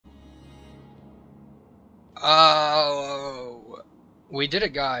Oh, we did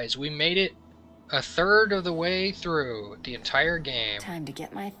it, guys. We made it a third of the way through the entire game. Time to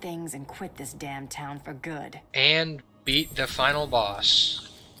get my things and quit this damn town for good. And beat the final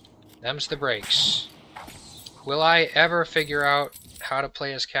boss. Them's the breaks. Will I ever figure out how to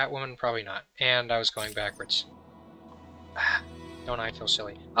play as Catwoman? Probably not. And I was going backwards. Don't I feel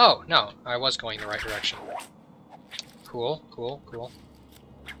silly? Oh, no. I was going the right direction. Cool, cool, cool.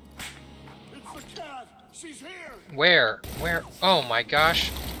 It's the cat! She's here! Where? Where? Oh my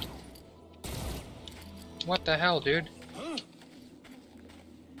gosh. What the hell, dude? Huh?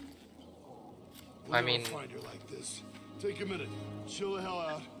 I mean... find her like this. Take a minute. Chill the hell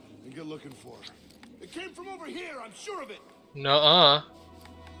out and get looking for her. It came from over here, I'm sure of it! Nuh-uh.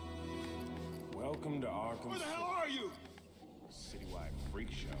 Welcome to Arkham. Where the hell are you? Citywide freak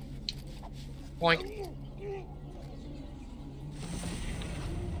show. Boink.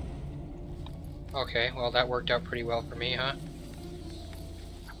 Okay, well that worked out pretty well for me, huh?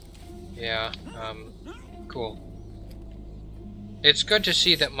 Yeah, cool. It's good to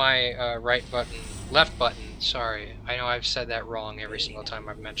see that my left button, sorry, I know I've said that wrong every single time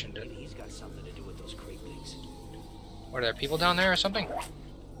I've mentioned it. He's got something to do with those creepies. What, are there people down there or something?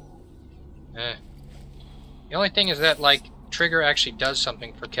 Eh. The only thing is that, like, trigger actually does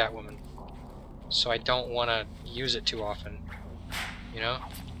something for Catwoman. So I don't want to use it too often. You know?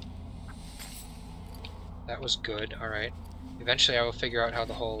 That was good, alright. Eventually I will figure out how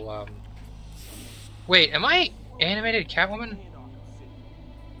the whole, Wait, am I animated Catwoman?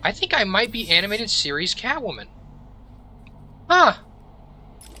 I think I might be animated series Catwoman. Huh!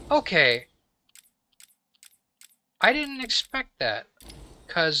 Okay. I didn't expect that.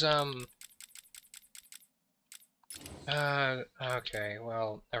 'Cause, okay,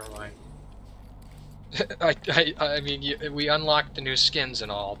 well, never mind. I mean, we unlocked the new skins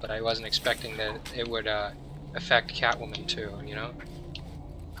and all, but I wasn't expecting that it would, affect Catwoman too, you know?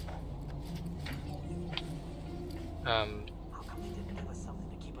 How come they didn't give us something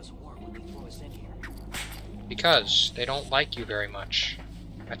to keep us warm when they threw us in here? Because they don't like you very much.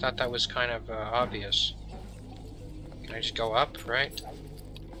 I thought that was kind of, obvious. Can I just go up, right?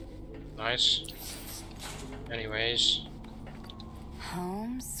 Nice. Anyways.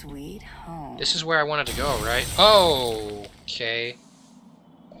 Home sweet home. This is where I wanted to go, right? Oh, okay.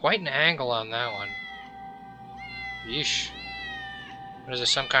 Quite an angle on that one. Yeesh. What is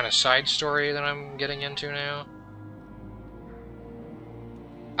this, some kind of side story that I'm getting into now?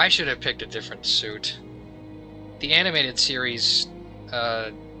 I should have picked a different suit. The animated series,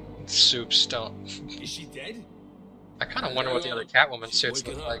 suits don't... Is she dead? I kind of wonder what the other Catwoman suits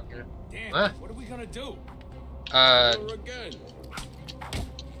look like. Damn, Huh? what are we gonna do? Uh... Kill her again.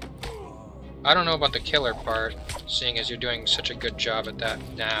 I don't know about the killer part, seeing as you're doing such a good job at that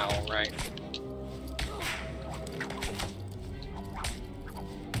now, right?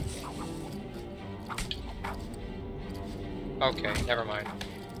 Okay, never mind.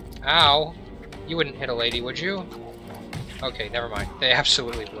 Ow! You wouldn't hit a lady, would you? Okay, never mind. They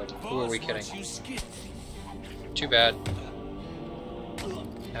absolutely would. Who are we kidding? Too bad.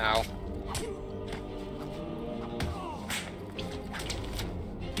 Ow.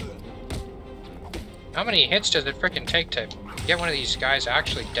 How many hits does it frickin' take to get one of these guys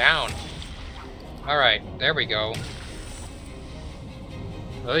actually down? Alright, there we go.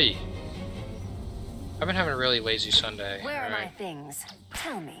 Oy. I've been having a really lazy Sunday. Where are my things?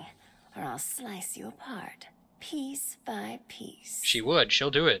 Tell me, or I'll slice you apart, piece by piece. She would.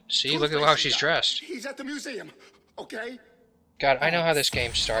 She'll do it. See, look at how she's dressed. He's at the museum, okay? God, I know how this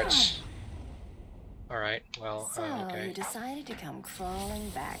game starts. Alright, well, So okay. you decided to come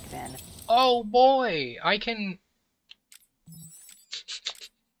crawling back then. Oh boy! I can...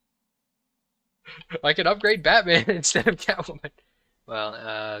 I can upgrade Batman instead of Catwoman.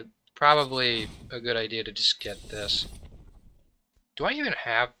 Well, probably a good idea to just get this. Do I even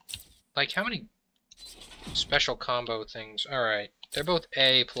have... like, how many special combo things? Alright, they're both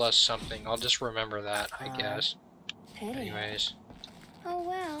A plus something. I'll just remember that, I guess. Pity. Anyways. Oh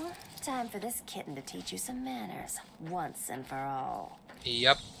well, time for this kitten to teach you some manners, once and for all.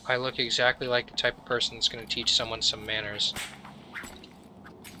 Yep, I look exactly like the type of person that's going to teach someone some manners.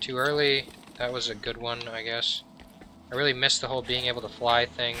 Too early. That was a good one, I guess. I really missed the whole being able to fly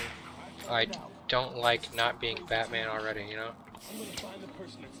thing. I don't like not being Batman already, you know? I'm gonna find the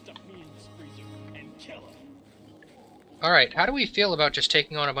person that stuck me in this freezer and kill him. Alright, how do we feel about just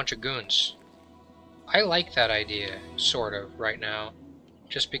taking on a bunch of goons? I like that idea, sort of, right now.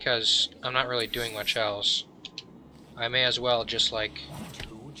 Just because I'm not really doing much else. I may as well just, like...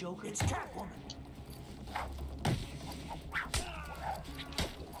 Two Jokers? It's Catwoman.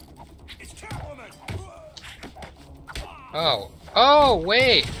 It's Catwoman! Oh. Oh,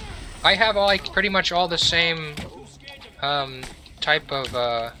 wait! I have, like, pretty much all the same, type of,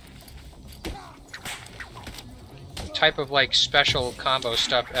 like, special combo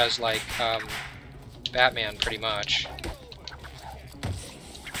stuff as, like, Batman, pretty much.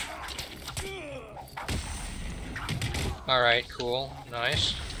 Alright, cool.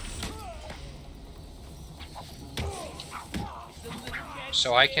 Nice.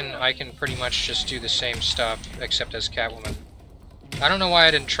 So I can pretty much just do the same stuff, except as Catwoman. I don't know why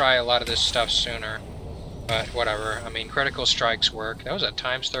I didn't try a lot of this stuff sooner, but whatever. I mean, critical strikes work. That was at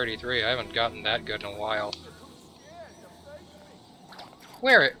times 33. I haven't gotten that good in a while.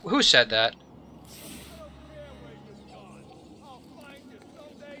 Who said that?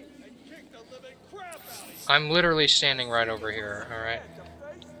 I'm literally standing right over here, alright?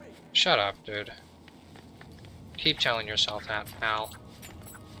 Shut up, dude. Keep telling yourself that, pal.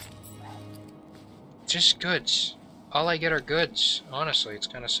 Just goods. All I get are goods. Honestly, it's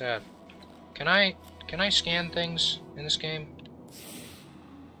kind of sad. Can I scan things in this game?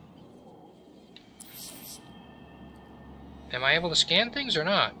 Am I able to scan things or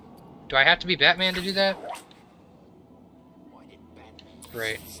not? Do I have to be Batman to do that?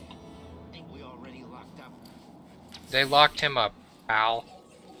 Great. They locked him up, pal.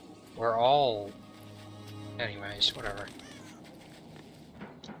 We're all... Anyways, whatever.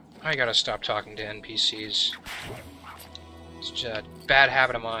 I gotta stop talking to NPCs. It's just a bad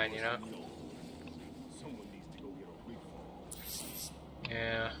habit of mine, you know?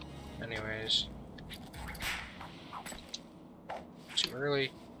 Yeah, anyways. Too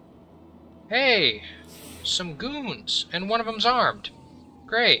early. Hey! Some goons! And one of them's armed.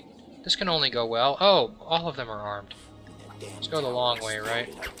 Great. This can only go well. Oh, all of them are armed. Let's go the long way,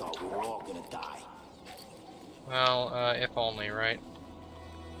 right? Well, if only, right?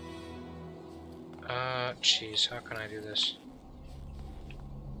 Jeez, how can I do this?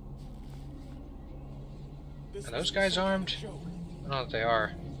 Are those guys armed? I don't know if they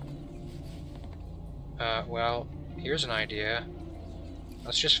are. Well, here's an idea.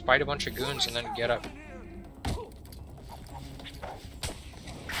 Let's just fight a bunch of goons and then get up.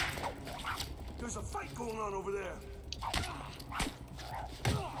 There's a fight going on over there.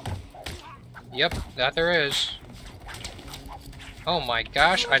 Yep, that there is. Oh my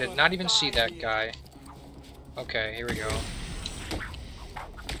gosh, I did not even see that guy. Okay, here we go.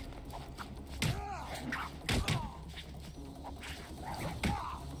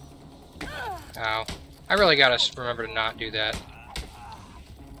 Ow. I really gotta remember to not do that.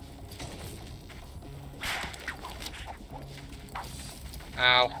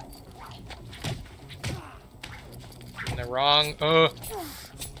 Ow. In the wrong...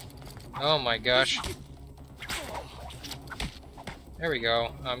 Oh my gosh. There we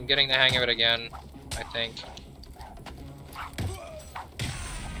go. I'm getting the hang of it again, I think.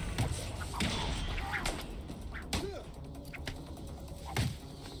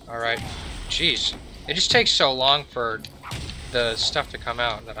 Alright. Jeez. It just takes so long for the stuff to come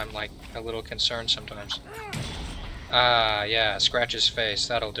out that I'm, like, a little concerned sometimes. Ah, yeah. Scratch his face.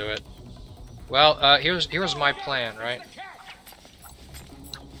 That'll do it. Well, here's my plan, right?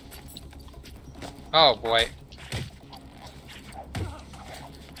 Oh, boy.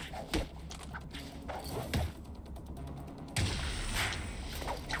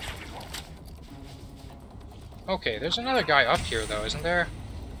 Okay, there's another guy up here, though, isn't there?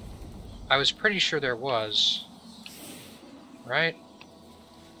 I was pretty sure there was. Right?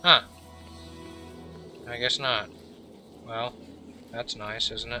 Huh. I guess not. Well, that's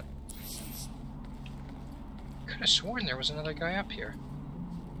nice, isn't it? Could have sworn there was another guy up here.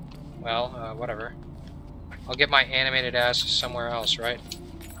 Well, whatever. I'll get my animated ass somewhere else, right?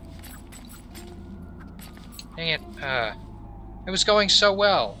 Dang it. It was going so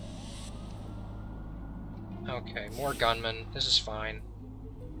well. Okay, more gunmen. This is fine.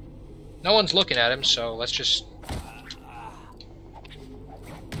 No one's looking at him, so let's just...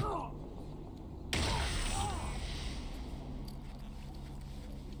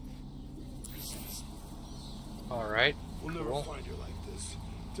 Alright. We'll never Cool. find her like this.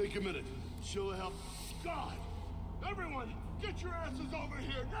 Take a minute. Show the help. God! Everyone, get your asses over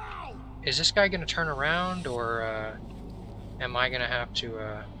here now! Is this guy gonna turn around, or, am I gonna have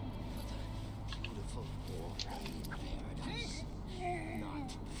to,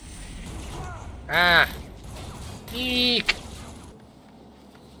 Ah! Eek!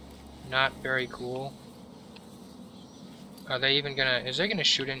 Not very cool. Are they even gonna... Is they gonna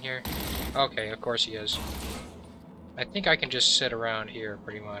shoot in here? Okay, of course he is. I think I can just sit around here,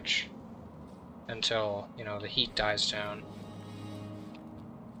 pretty much. Until, you know, the heat dies down.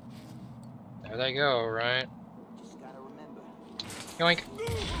 There they go, right? Just gotta remember Yoink. This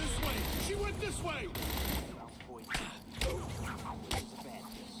way! She went this way!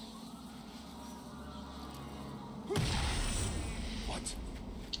 What?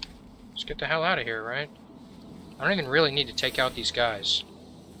 Let's get the hell out of here, right? I don't even really need to take out these guys.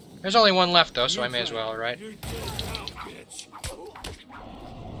 There's only one left, though, so I may as well, right? You're dead now, bitch.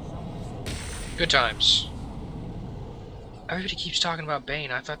 Good times. Everybody keeps talking about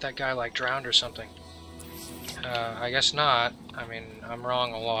Bane. I thought that guy, like, drowned or something. I guess not. I mean, I'm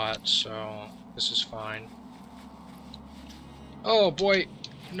wrong a lot, so this is fine. Oh, boy.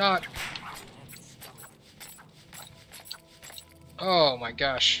 Not. Oh, my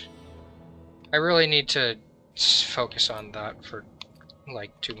gosh. I really need to focus on that for,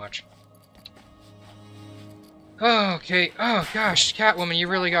 like, too much. Oh, okay. Oh, gosh. Catwoman, you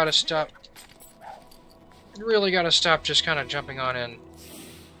really gotta stop. You really gotta stop just kind of jumping on in.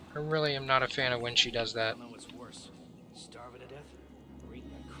 I really am not a fan of when she does that. I don't know what's worse. Starving to death? Or eating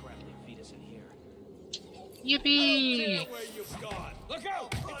that crap they feed us in here? Yippee! Where you've gone. Look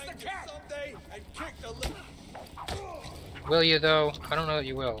out! It's the cat! Someday and kick the little... Will you, though? I don't know that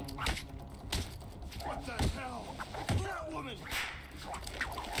you will. What the hell? Catwoman!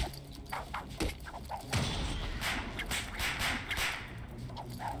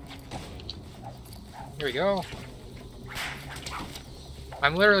 Here we go.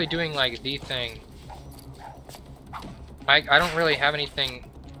 I'm literally doing, like, the thing. I don't really have anything...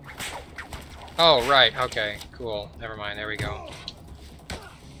 Oh, right. Okay. Cool. Never mind. There we go.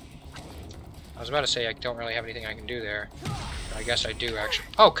 I was about to say I don't really have anything I can do there. But I guess I do, actually.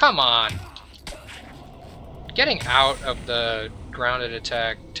 Oh, come on! Getting out of the grounded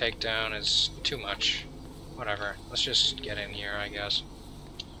attack takedown is too much. Whatever. Let's just get in here, I guess.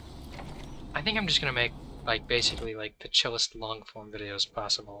 I think I'm just gonna make, like, basically, like, the chillest long-form videos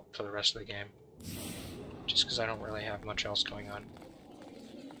possible for the rest of the game. Just because I don't really have much else going on.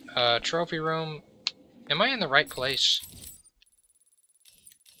 Trophy room. Am I in the right place?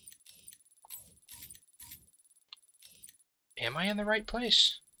 Am I in the right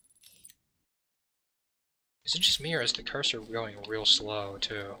place? Is it just me, or is the cursor going real slow,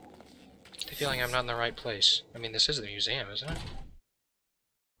 too? I have the feeling I'm not in the right place. I mean, this is the museum, isn't it?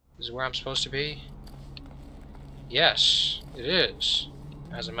 This is where I'm supposed to be? Yes, it is.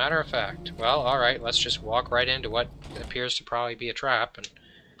 As a matter of fact. Well, alright, let's just walk right into what appears to probably be a trap and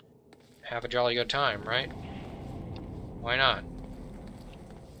have a jolly good time, right? Why not?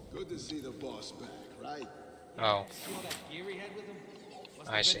 Good to see the boss back, right? Oh, See all that gear he had with him? Must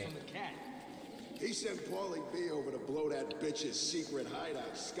I have see. been from the cat. He sent Paulie B over to blow that bitch's secret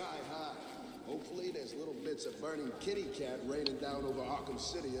hideout sky high. Hopefully there's little bits of burning kitty cat raining down over Arkham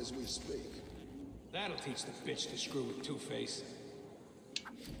City as we speak. That'll teach the bitch to screw with Two-Face.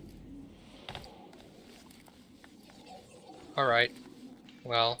 alright.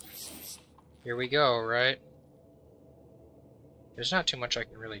 Well, here we go, right? There's not too much I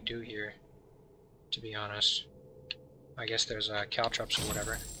can really do here, to be honest. I guess there's caltrops or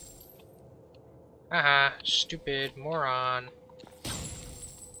whatever. Haha, stupid moron.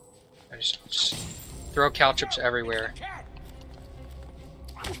 I just throw caltrops everywhere.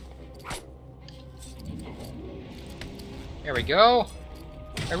 There we go.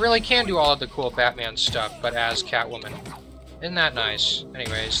 I really can do all of the cool Batman stuff, but as Catwoman. Isn't that nice?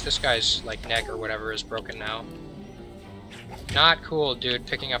 Anyways, this guy's, like, neck or whatever is broken now. Not cool, dude,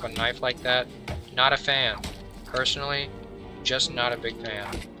 picking up a knife like that. Not a fan. Personally, just not a big fan.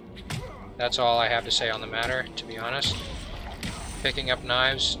 That's all I have to say on the matter, to be honest. Picking up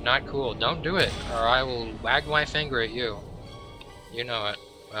knives, not cool. Don't do it, or I will wag my finger at you. You know it.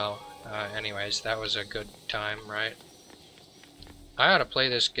 Well, anyways, that was a good time, right? I ought to play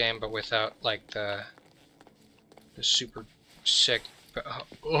this game, but without, like, the super sick...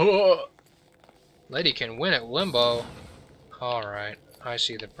 Oh, lady can win at Limbo. Alright, I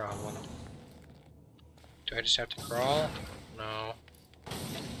see the problem. Do I just have to crawl? No.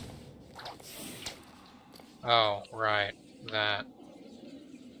 Oh, right. That.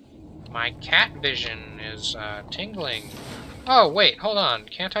 My cat vision is, tingling. Oh, wait, hold on.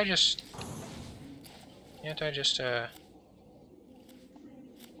 Can't I just...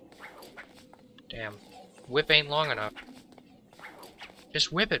 Damn. Whip ain't long enough.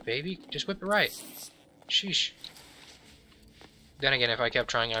 Just whip it, baby. Just whip it right. Sheesh. Then again, if I kept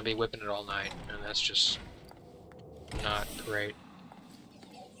trying, I'd be whipping it all night. And that's just... not great.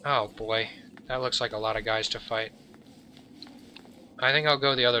 Oh, boy. That looks like a lot of guys to fight. I think I'll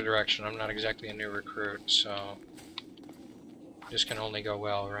go the other direction. I'm not exactly a new recruit, so... this can only go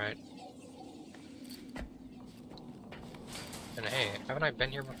well, right? And hey, haven't I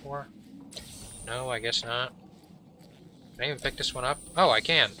been here before? No, I guess not. Can I even pick this one up? Oh, I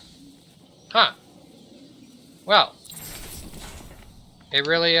can. Huh. Well. It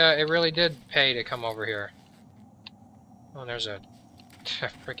really did pay to come over here. Oh, there's a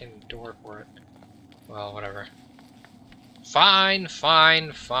freaking door for it. Well, whatever. Fine,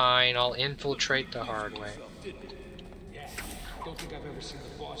 fine, fine. I'll infiltrate the hard way. Yeah. Don't think I've ever seen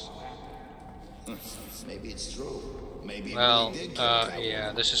the boss so happy. Maybe it's true. Maybe Well, it really did kill Catwoman.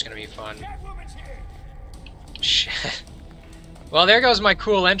 yeah, this is gonna be fun. Catwoman's here! Shit. Well, there goes my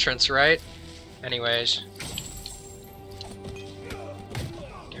cool entrance, right? Anyways.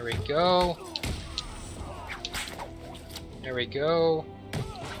 There we go. There we go.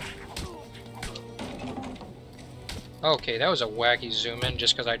 Okay, that was a wacky zoom in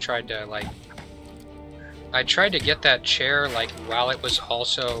just because I tried to, like... I tried to get that chair, like, while it was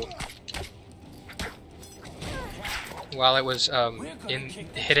also... While it was,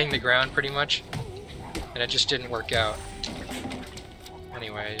 hitting the ground, pretty much. And it just didn't work out.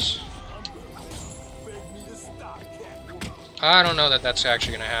 Anyways. I don't know that that's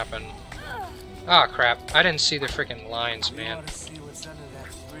actually gonna happen. Ah, crap. I didn't see the freaking lines, man.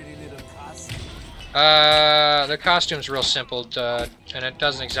 The costume's real simple, and it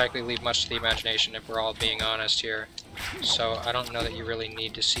doesn't exactly leave much to the imagination if we're all being honest here. So I don't know that you really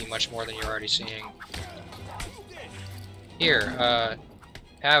need to see much more than you're already seeing. Here,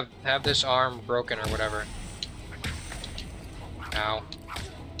 have this arm broken or whatever. Ow.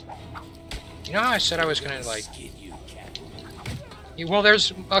 You know how I said I was gonna, like... Well,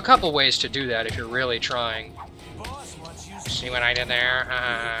 there's a couple ways to do that if you're really trying. See what I did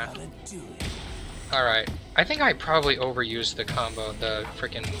there? Alright. I think I probably overused the combo, the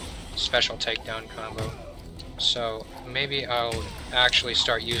freaking special takedown combo. So, maybe I'll actually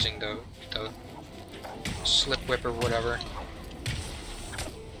start using the slip whip or whatever.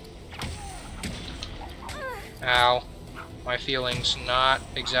 Ow. My feelings not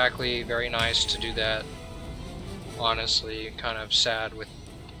exactly very nice to do that. Honestly, kind of sad with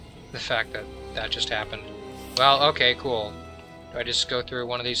the fact that that just happened. Well, okay, cool. Do I just go through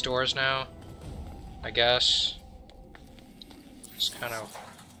one of these doors now? I guess. It's kind of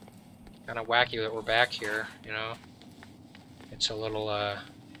wacky that we're back here, you know? It's a little,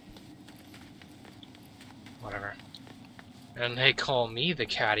 whatever. And they call me the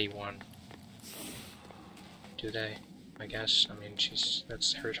catty one. Do they? I guess. I mean,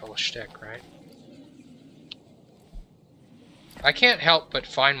 that's her whole shtick, right? I can't help but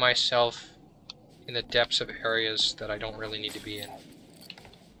find myself in the depths of areas that I don't really need to be in.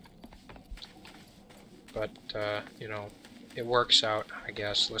 But, you know, it works out, I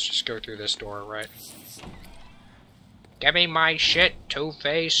guess. Let's just go through this door, right? Give me my shit,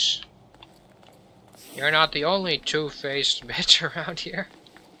 Two-Face! You're not the only two-faced bitch around here.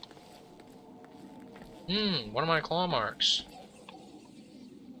 One of my claw marks.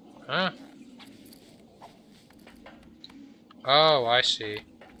 Huh? Oh, I see.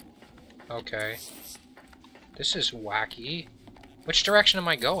 Okay. This is wacky. Which direction am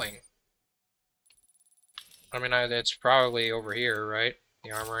I going? I mean, it's probably over here, right?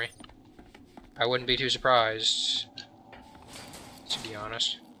 The armory. I wouldn't be too surprised, to be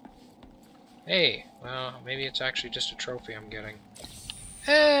honest. Hey, well, maybe it's actually just a trophy I'm getting.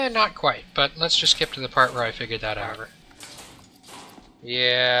 Not quite, but let's just skip to the part where I figured that out.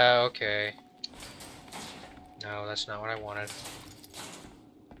 Yeah, okay. No, that's not what I wanted.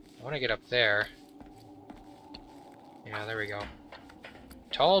 I want to get up there. Yeah, there we go.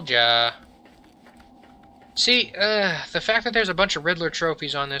 Told ya! See, the fact that there's a bunch of Riddler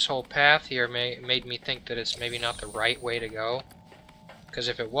trophies on this whole path here made me think that it's maybe not the right way to go. Because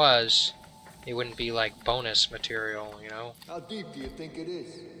if it was, it wouldn't be like bonus material, you know? How deep do you think it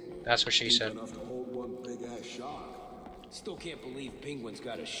is? That's what she Deep said. enough to hold one big-ass shark. Still can't believe Penguin's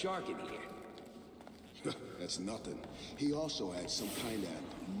got a shark in here. That's nothing. He also had some kind of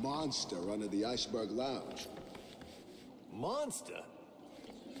monster under the Iceberg Lounge. Monster?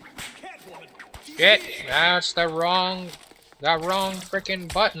 Catwoman! Shit! That's the wrong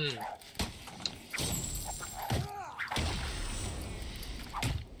frickin' button.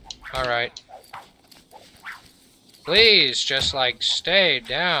 Alright. Please, just like stay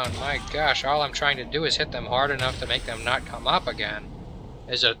down. My gosh, all I'm trying to do is hit them hard enough to make them not come up again.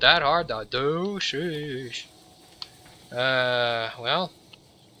 Is it that hard to do? Sheesh. Well.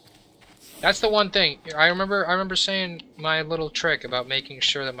 That's the one thing. I remember saying my little trick about making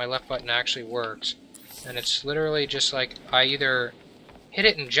sure that my left button actually works. And it's literally just like, I either hit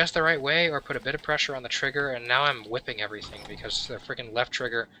it in just the right way or put a bit of pressure on the trigger, and now I'm whipping everything because the freaking left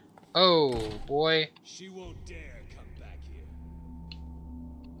trigger... Oh, boy. She won't dare come back here.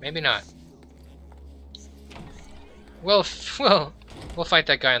 Maybe not. we'll fight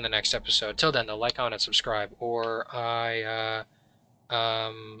that guy in the next episode. Till then, though, like, comment, and subscribe, or I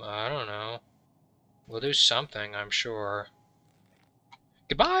don't know. We'll do something, I'm sure.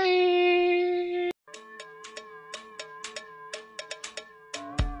 Goodbye!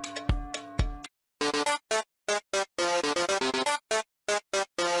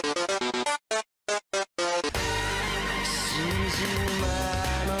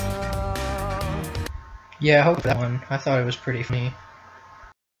 Yeah, I hope that one. I thought it was pretty funny.